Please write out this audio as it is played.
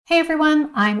Hey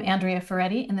everyone, I'm Andrea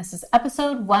Ferretti, and this is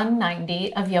episode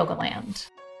 190 of Yogaland.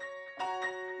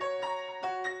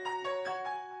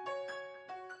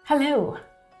 Hello.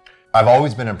 I've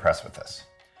always been impressed with this,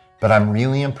 but I'm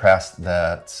really impressed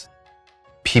that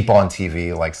people on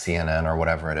TV like CNN or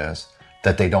whatever it is,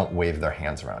 that they don't wave their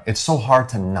hands around. It's so hard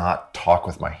to not talk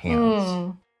with my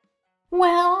hands.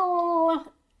 Well,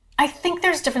 I think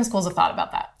there's different schools of thought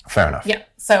about that. Fair enough. Yeah,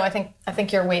 so I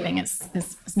think your waving is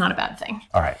not a bad thing.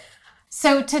 All right.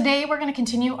 So today we're going to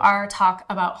continue our talk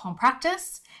about home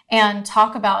practice and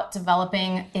talk about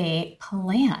developing a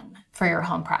plan for your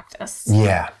home practice.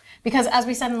 Yeah. Because as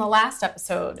we said in the last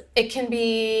episode, it can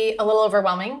be a little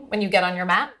overwhelming when you get on your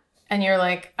mat and you're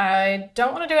like, I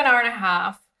don't want to do an hour and a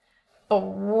half, but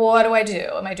what do I do?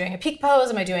 Am I doing a peak pose?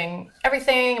 Am I doing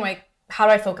everything? How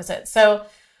do I focus it? So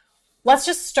let's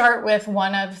just start with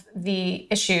one of the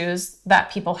issues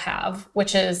that people have,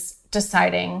 which is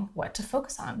deciding what to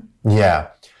focus on. Yeah.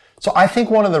 So I think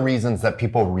one of the reasons that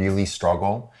people really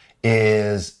struggle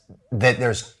is that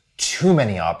there's too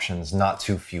many options, not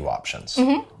too few options,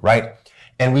 right?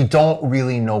 And we don't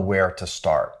really know where to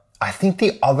start. I think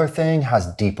the other thing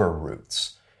has deeper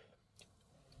roots.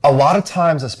 A lot of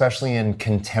times, especially in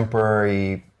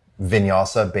contemporary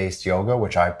vinyasa-based yoga,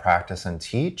 which I practice and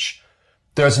teach,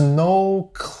 there's no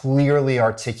clearly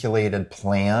articulated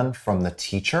plan from the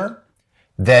teacher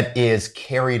that is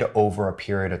carried over a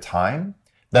period of time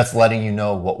that's letting you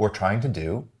know what we're trying to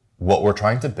do, what we're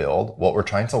trying to build, what we're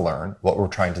trying to learn, what we're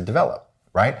trying to develop,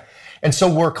 right? And so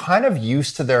we're kind of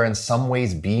used to there in some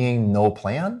ways being no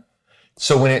plan.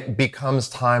 So when it becomes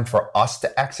time for us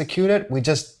to execute it, we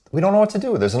don't know what to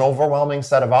do. There's an overwhelming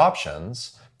set of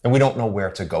options and we don't know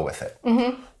where to go with it.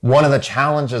 One of the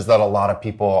challenges that a lot of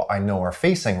people I know are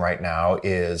facing right now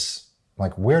is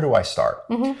like, where do I start?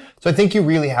 So I think you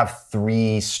really have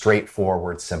three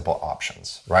straightforward, simple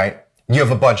options, right? You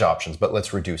have a bunch of options, but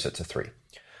let's reduce it to three.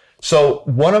 So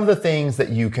one of the things that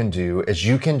you can do is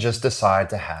you can just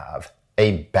decide to have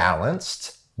a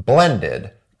balanced, blended,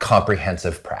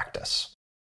 comprehensive practice.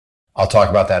 I'll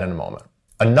talk about that in a moment.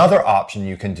 Another option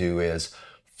you can do is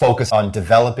focus on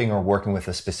developing or working with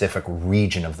a specific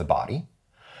region of the body.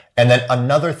 And then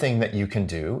another thing that you can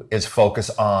do is focus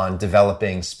on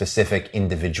developing specific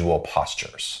individual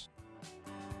postures.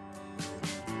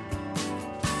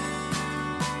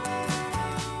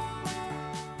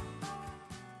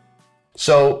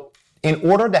 So in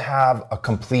order to have a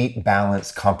complete,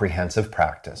 balanced, comprehensive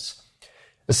practice,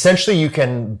 essentially you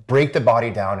can break the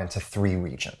body down into three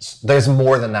regions. There's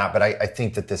more than that, but I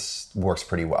think that this works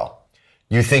pretty well.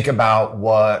 You think about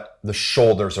what the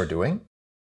shoulders are doing.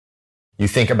 You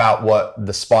think about what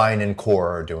the spine and core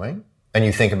are doing. And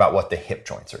you think about what the hip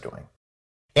joints are doing.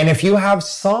 And if you have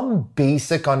some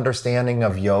basic understanding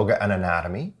of yoga and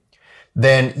anatomy,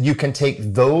 then you can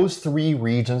take those three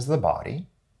regions of the body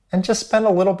and just spend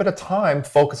a little bit of time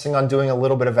focusing on doing a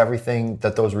little bit of everything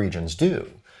that those regions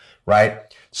do,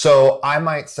 right? So I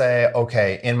might say,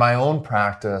 okay, in my own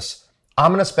practice,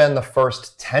 I'm going to spend the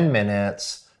first 10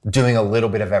 minutes doing a little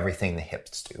bit of everything the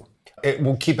hips do.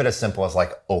 We'll keep it as simple as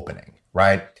like opening,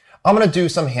 right? I'm going to do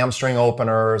some hamstring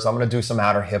openers. I'm going to do some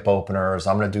outer hip openers.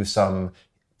 I'm going to do some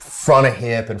front of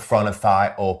hip and front of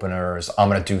thigh openers. I'm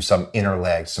going to do some inner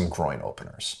leg, some groin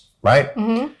openers, right?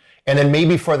 And then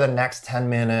maybe for the next 10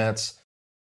 minutes,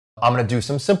 I'm going to do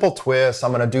some simple twists.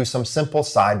 I'm going to do some simple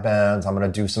side bends. I'm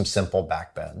going to do some simple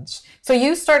back bends. So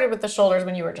you started with the shoulders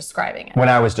when you were describing it. When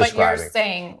I was describing. But you're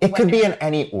saying it could be in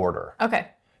any order. Okay.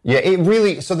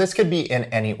 Yeah, so this could be in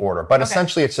any order, but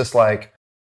essentially it's just like,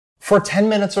 for 10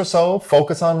 minutes or so,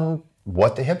 focus on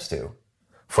what the hips do.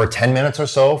 For 10 minutes or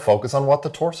so, focus on what the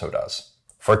torso does.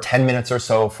 For 10 minutes or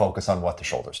so, focus on what the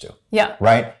shoulders do. Yeah.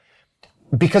 Right?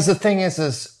 Because the thing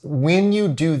is when you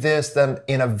do this, then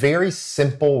in a very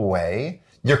simple way,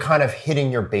 you're kind of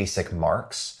hitting your basic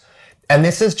marks. And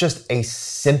this is just a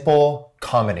simple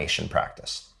combination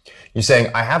practice. You're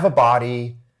saying, I have a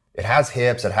body, it has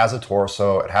hips, it has a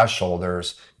torso, it has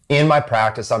shoulders. In my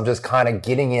practice, I'm just kind of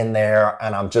getting in there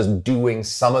and I'm just doing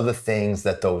some of the things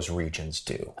that those regions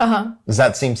do. Does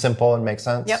that seem simple and make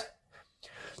sense? Yep.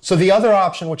 So the other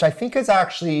option, which I think is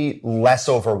actually less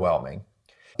overwhelming,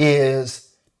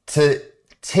 is to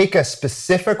take a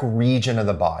specific region of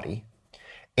the body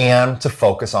and to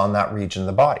focus on that region of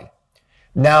the body.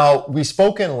 Now, we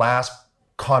spoke in last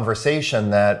conversation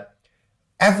that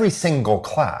every single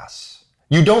class,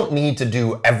 you don't need to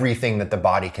do everything that the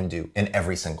body can do in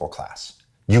every single class.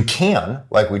 You can,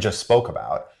 like we just spoke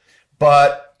about,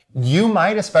 but you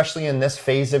might, especially in this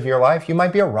phase of your life, you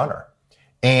might be a runner.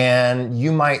 And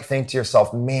you might think to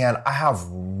yourself, man, I have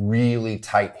really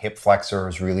tight hip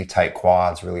flexors, really tight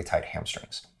quads, really tight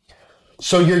hamstrings.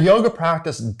 So your yoga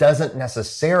practice doesn't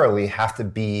necessarily have to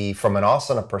be, from an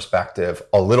asana perspective,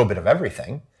 a little bit of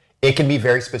everything. It can be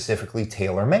very specifically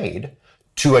tailor-made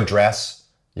to address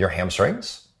your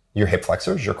hamstrings, your hip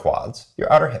flexors, your quads,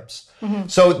 your outer hips.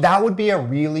 So that would be a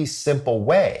really simple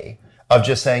way of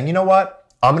just saying, you know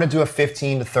what? I'm going to do a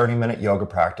 15 to 30 minute yoga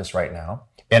practice right now.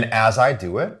 And as I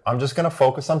do it, I'm just going to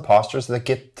focus on postures that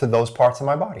get to those parts of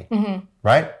my body.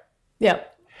 Right? Yeah.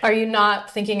 Are you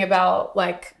not thinking about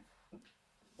like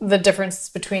the difference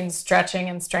between stretching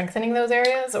and strengthening those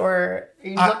areas, or are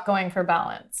you going for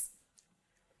balance?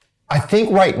 I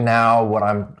think right now what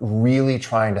I'm really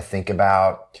trying to think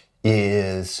about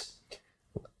is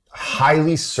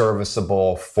highly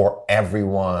serviceable for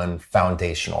everyone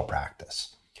foundational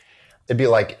practice. It'd be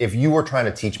like if you were trying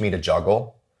to teach me to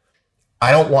juggle,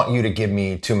 I don't want you to give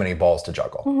me too many balls to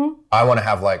juggle. I want to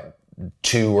have like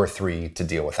 2 or 3 to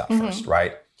deal with that first,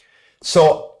 right?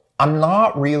 So I'm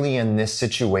not really in this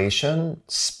situation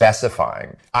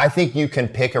specifying. I think you can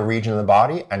pick a region of the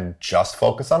body and just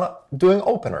focus on doing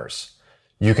openers.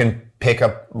 You can pick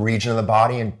a region of the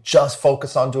body and just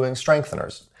focus on doing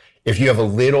strengtheners. If you have a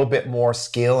little bit more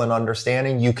skill and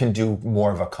understanding, you can do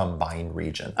more of a combined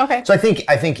region. Okay. So I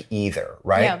think either,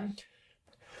 right? Yeah.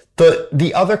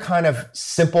 The other kind of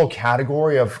simple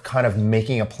category of kind of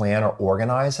making a plan or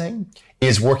organizing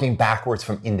is working backwards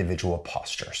from individual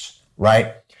postures,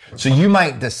 right? So you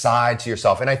might decide to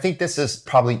yourself, and I think this is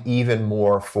probably even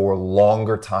more for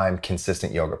longer time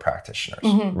consistent yoga practitioners,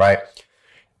 right?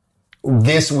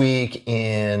 This week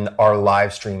in our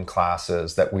live stream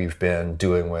classes that we've been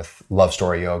doing with Love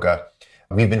Story Yoga,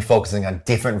 we've been focusing on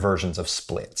different versions of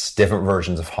splits, different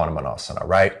versions of Hanumanasana,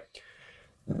 right?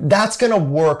 That's going to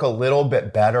work a little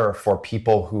bit better for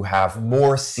people who have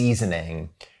more seasoning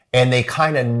and they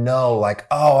kind of know like,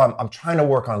 oh, I'm trying to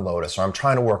work on lotus, or I'm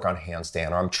trying to work on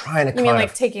handstand, or I'm trying to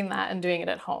like taking that and doing it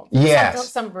at home? Yes.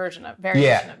 Some variation of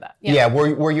that. Yeah,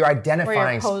 where you're identifying.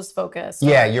 Where you're pose focused.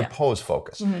 Yeah, you're pose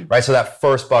focused, right? So that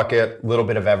first bucket, little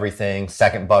bit of everything.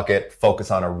 Second bucket,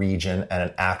 focus on a region and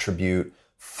an attribute.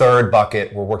 Third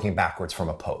bucket, we're working backwards from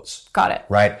a pose. Got it.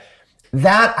 Right?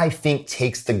 That, I think,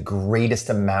 takes the greatest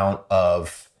amount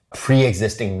of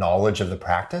pre-existing knowledge of the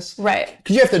practice. Right.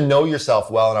 Because you have to know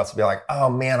yourself well enough to be like, oh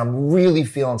man, I'm really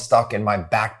feeling stuck in my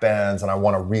back bends and I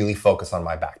want to really focus on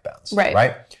my back bends.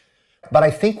 Right? But I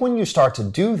think when you start to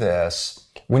do this,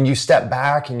 when you step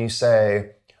back and you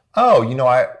say, oh,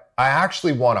 I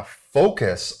actually want to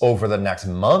focus over the next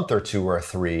month or 2 or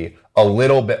 3 a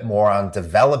little bit more on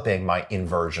developing my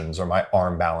inversions or my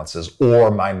arm balances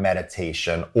or my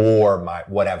meditation or my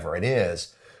whatever it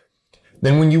is,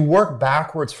 then when you work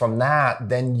backwards from that,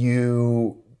 then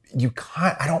you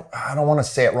kind, I don't want to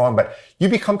say it wrong, but you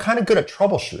become kind of good at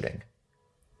troubleshooting,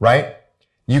 right?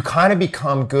 You kind of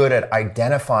become good at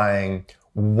identifying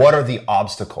what are the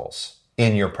obstacles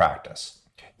in your practice.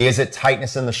 Is it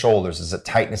tightness in the shoulders? Is it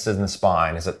tightness in the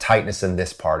spine? Is it tightness in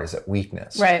this part? Is it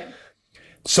weakness? Right.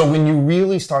 So when you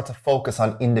really start to focus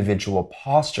on individual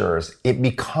postures, it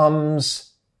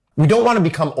becomes, we don't want to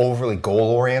become overly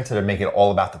goal-oriented and make it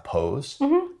all about the pose.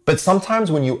 But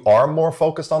sometimes when you are more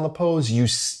focused on the pose,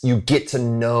 you get to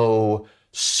know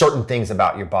certain things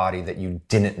about your body that you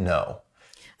didn't know.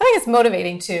 I think it's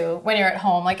motivating too when you're at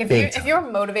home. Like if you're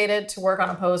motivated to work on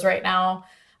a pose right now,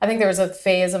 I think there was a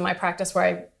phase of my practice where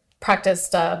I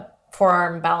practiced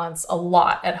forearm balance a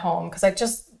lot at home because I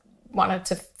just wanted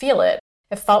to feel it.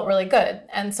 It felt really good.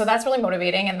 And so that's really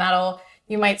motivating. And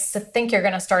you might think you're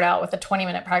going to start out with a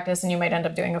 20-minute practice and you might end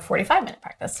up doing a 45-minute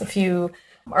practice if you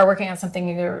are working on something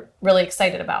you're really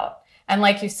excited about. And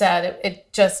like you said,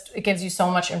 it gives you so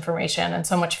much information and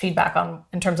so much feedback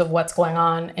in terms of what's going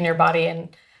on in your body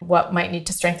and what might need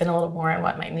to strengthen a little more and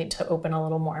what might need to open a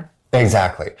little more.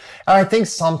 Exactly. And I think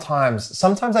sometimes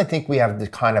I think we have the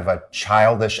kind of a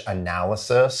childish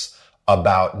analysis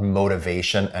about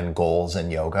motivation and goals in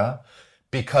yoga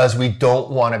because we don't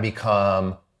want to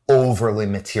become overly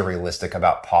materialistic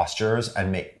about postures and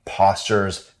make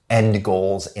postures end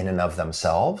goals in and of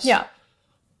themselves. Yeah.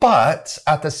 But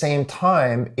at the same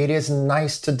time, it is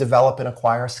nice to develop and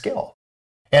acquire skill.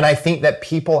 And I think that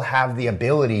people have the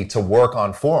ability to work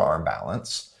on forearm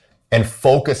balance and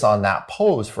focus on that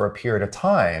pose for a period of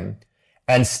time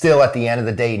and still at the end of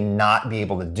the day not be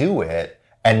able to do it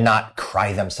and not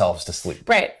cry themselves to sleep.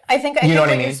 Right. I think what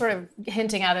you're sort of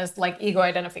hinting at is like ego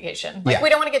identification. Like we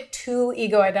don't want to get too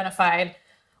ego identified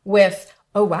with,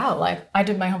 oh wow, like I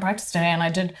did my home practice today and I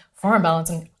did forearm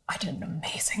balance and I did an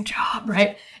amazing job,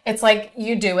 right? It's like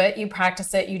you do it, you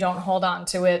practice it, you don't hold on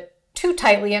to it too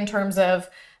tightly in terms of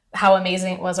how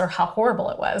amazing it was or how horrible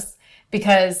it was,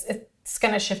 because it's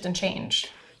going to shift and change.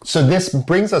 So this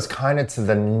brings us kind of to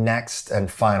the next and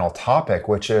final topic,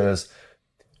 which is,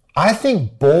 I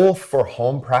think both for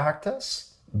home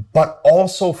practice, but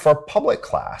also for public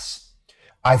class,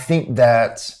 I think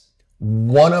that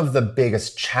one of the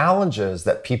biggest challenges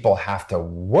that people have to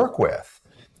work with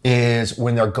is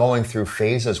when they're going through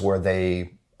phases where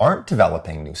they aren't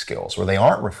developing new skills, where they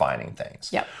aren't refining things.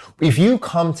 Yep. If you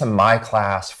come to my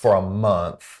class for a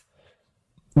month,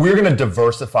 we're going to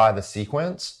diversify the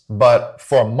sequence, but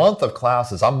for a month of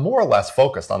classes, I'm more or less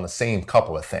focused on the same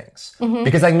couple of things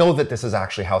because I know that this is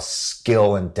actually how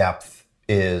skill and depth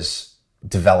is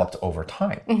developed over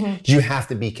time. You have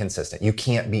to be consistent. You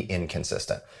can't be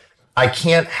inconsistent. I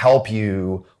can't help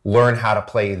you learn how to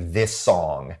play this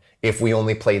song if we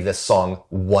only play this song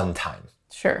one time.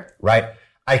 Sure. Right?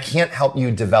 I can't help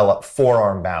you develop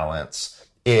forearm balance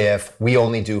if we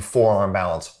only do forearm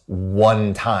balance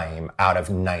one time out of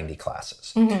 90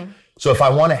 classes. So if I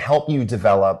want to help you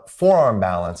develop forearm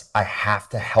balance, I have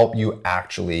to help you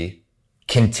actually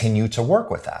continue to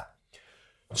work with that.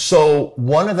 So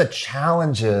one of the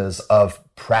challenges of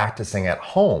practicing at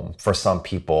home for some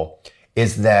people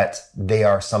is that they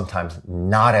are sometimes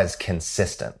not as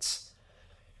consistent.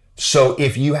 So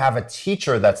if you have a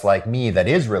teacher that's like me that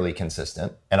is really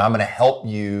consistent, and I'm going to help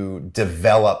you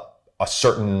develop a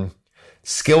certain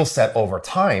skill set over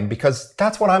time, because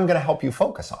that's what I'm going to help you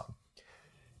focus on.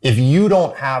 If you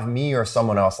don't have me or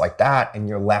someone else like that and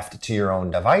you're left to your own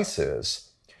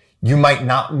devices, you might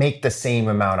not make the same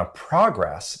amount of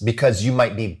progress because you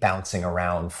might be bouncing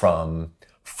around from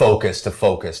focus to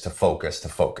focus to focus to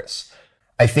focus.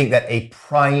 I think that a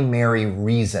primary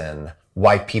reason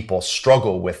why people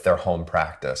struggle with their home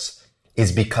practice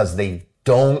is because they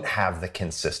don't have the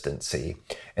consistency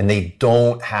and they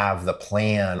don't have the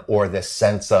plan or this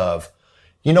sense of,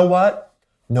 you know what?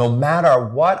 No matter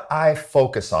what I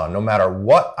focus on, no matter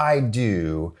what I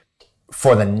do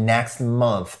for the next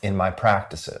month in my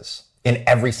practices, in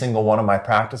every single one of my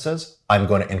practices, I'm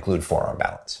going to include forearm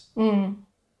balance.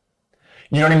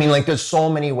 You know what I mean? Like there's so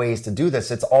many ways to do this.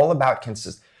 It's all about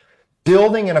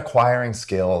building and acquiring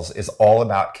skills is all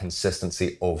about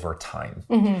consistency over time.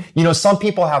 You know, some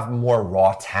people have more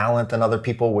raw talent than other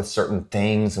people with certain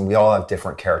things, and we all have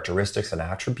different characteristics and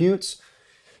attributes.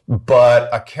 But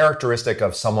a characteristic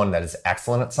of someone that is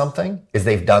excellent at something is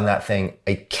they've done that thing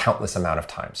a countless amount of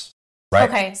times, right?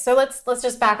 Okay, so let's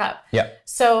just back up. Yeah.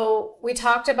 So we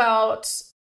talked about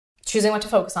choosing what to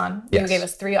focus on. Yes. You gave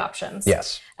us 3 options.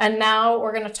 Yes. And now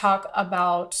we're going to talk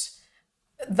about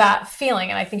that feeling,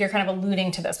 and I think you're kind of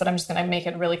alluding to this, but I'm just going to make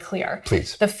it really clear.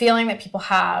 Please. The feeling that people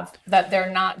have that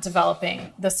they're not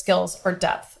developing the skills or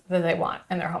depth that they want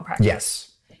in their home practice.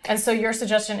 Yes. And so your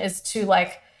suggestion is to,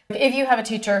 like, if you have a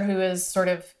teacher who is sort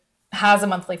of has a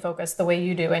monthly focus the way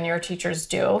you do and your teachers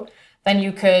do, then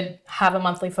you could have a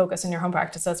monthly focus in your home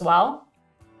practice as well.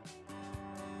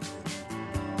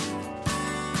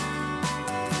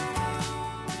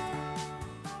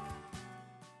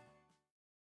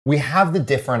 We have the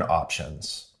different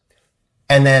options,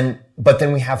 but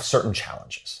then we have certain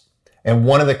challenges. And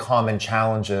one of the common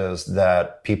challenges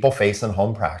that people face in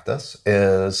home practice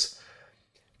is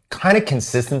kind of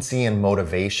consistency and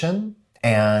motivation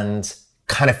and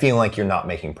kind of feeling like you're not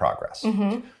making progress.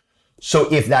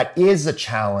 So if that is a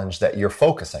challenge that you're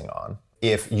focusing on,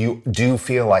 if you do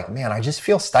feel like, man, I just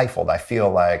feel stifled, I feel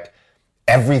like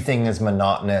everything is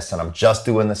monotonous and I'm just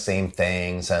doing the same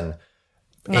things and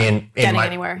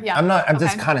anywhere. Yeah. I'm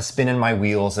just kind of spinning my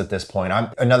wheels at this point.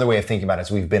 Another way of thinking about it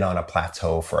is we've been on a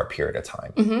plateau for a period of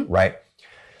time, right?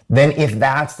 Then if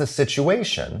that's the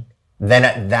situation, then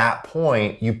at that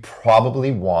point, you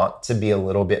probably want to be a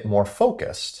little bit more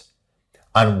focused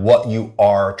on what you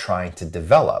are trying to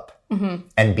develop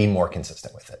and be more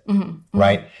consistent with it,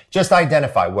 right? Just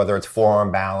identify whether it's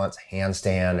forearm balance,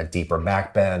 handstand, a deeper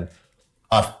back bend,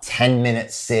 a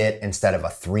 10-minute sit instead of a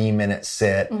 3-minute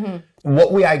sit.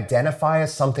 What we identify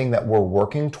as something that we're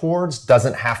working towards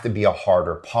doesn't have to be a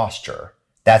harder posture.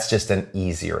 That's just an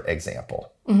easier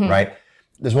example, right?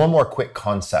 There's one more quick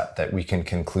concept that we can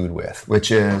conclude with,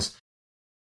 which is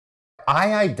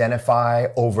I identify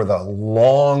over the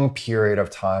long period of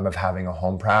time of having a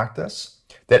home practice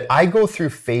that I go through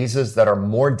phases that are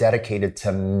more dedicated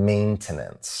to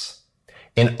maintenance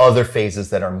in other phases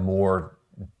that are more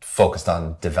focused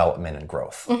on development and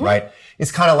growth, right?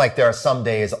 It's kind of like there are some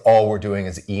days all we're doing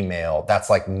is email. That's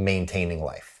like maintaining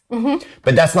life.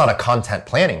 But that's not a content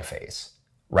planning phase,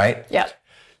 right? Yeah.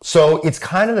 So it's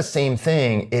kind of the same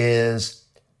thing is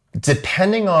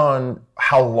depending on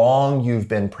how long you've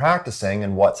been practicing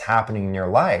and what's happening in your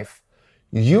life,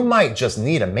 you might just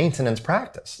need a maintenance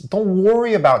practice. Don't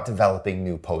worry about developing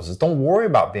new poses. Don't worry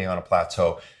about being on a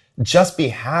plateau. Just be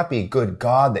happy, good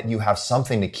God, that you have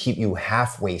something to keep you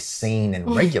halfway sane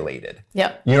and regulated.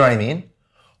 Yep. You know what I mean?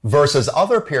 Versus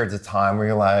other periods of time where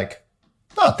you're like,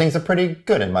 oh, things are pretty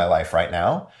good in my life right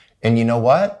now. And you know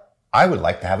what? I would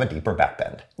like to have a deeper back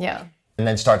bend. Yeah. And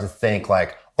then start to think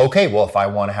like, okay, well, if I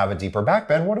want to have a deeper back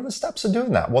bend, what are the steps of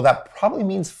doing that? Well, that probably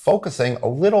means focusing a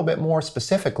little bit more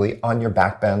specifically on your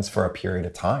back bends for a period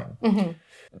of time. Mm-hmm.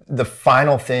 The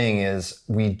final thing is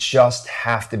we just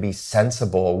have to be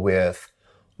sensible with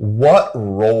what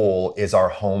role is our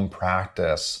home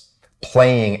practice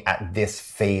playing at this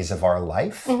phase of our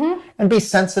life, and be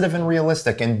sensitive and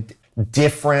realistic. In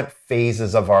different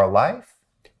phases of our life,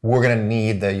 we're going to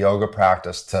need the yoga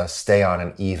practice to stay on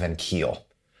an even keel.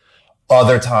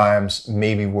 Other times,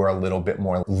 maybe we're a little bit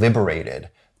more liberated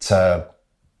to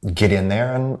get in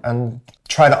there and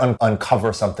try to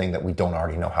uncover something that we don't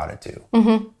already know how to do.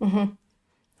 Mm-hmm,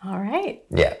 mm-hmm. All right.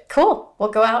 Yeah. Cool.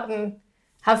 We'll go out and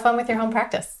have fun with your home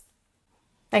practice.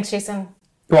 Thanks, Jason.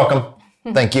 You're welcome.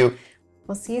 Thank you.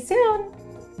 We'll see you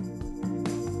soon.